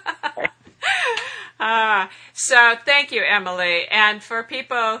So thank you, Emily. And for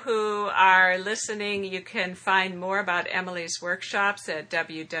people who are listening, you can find more about Emily's workshops at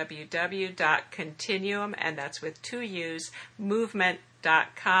www.continuum, and that's with 2 U's,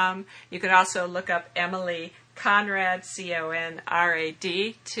 movement.com. You can also look up Emily Conrad, Conrad,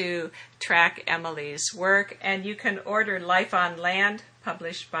 to track Emily's work. And you can order Life on Land,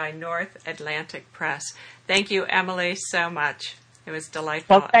 published by North Atlantic Press. Thank you, Emily, so much. It was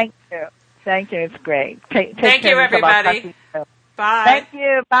delightful. Well, thank you. Thank you. It's great. Thank you, everybody. Bye. Thank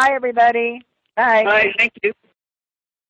you. Bye, everybody. Bye. Bye. Thank you.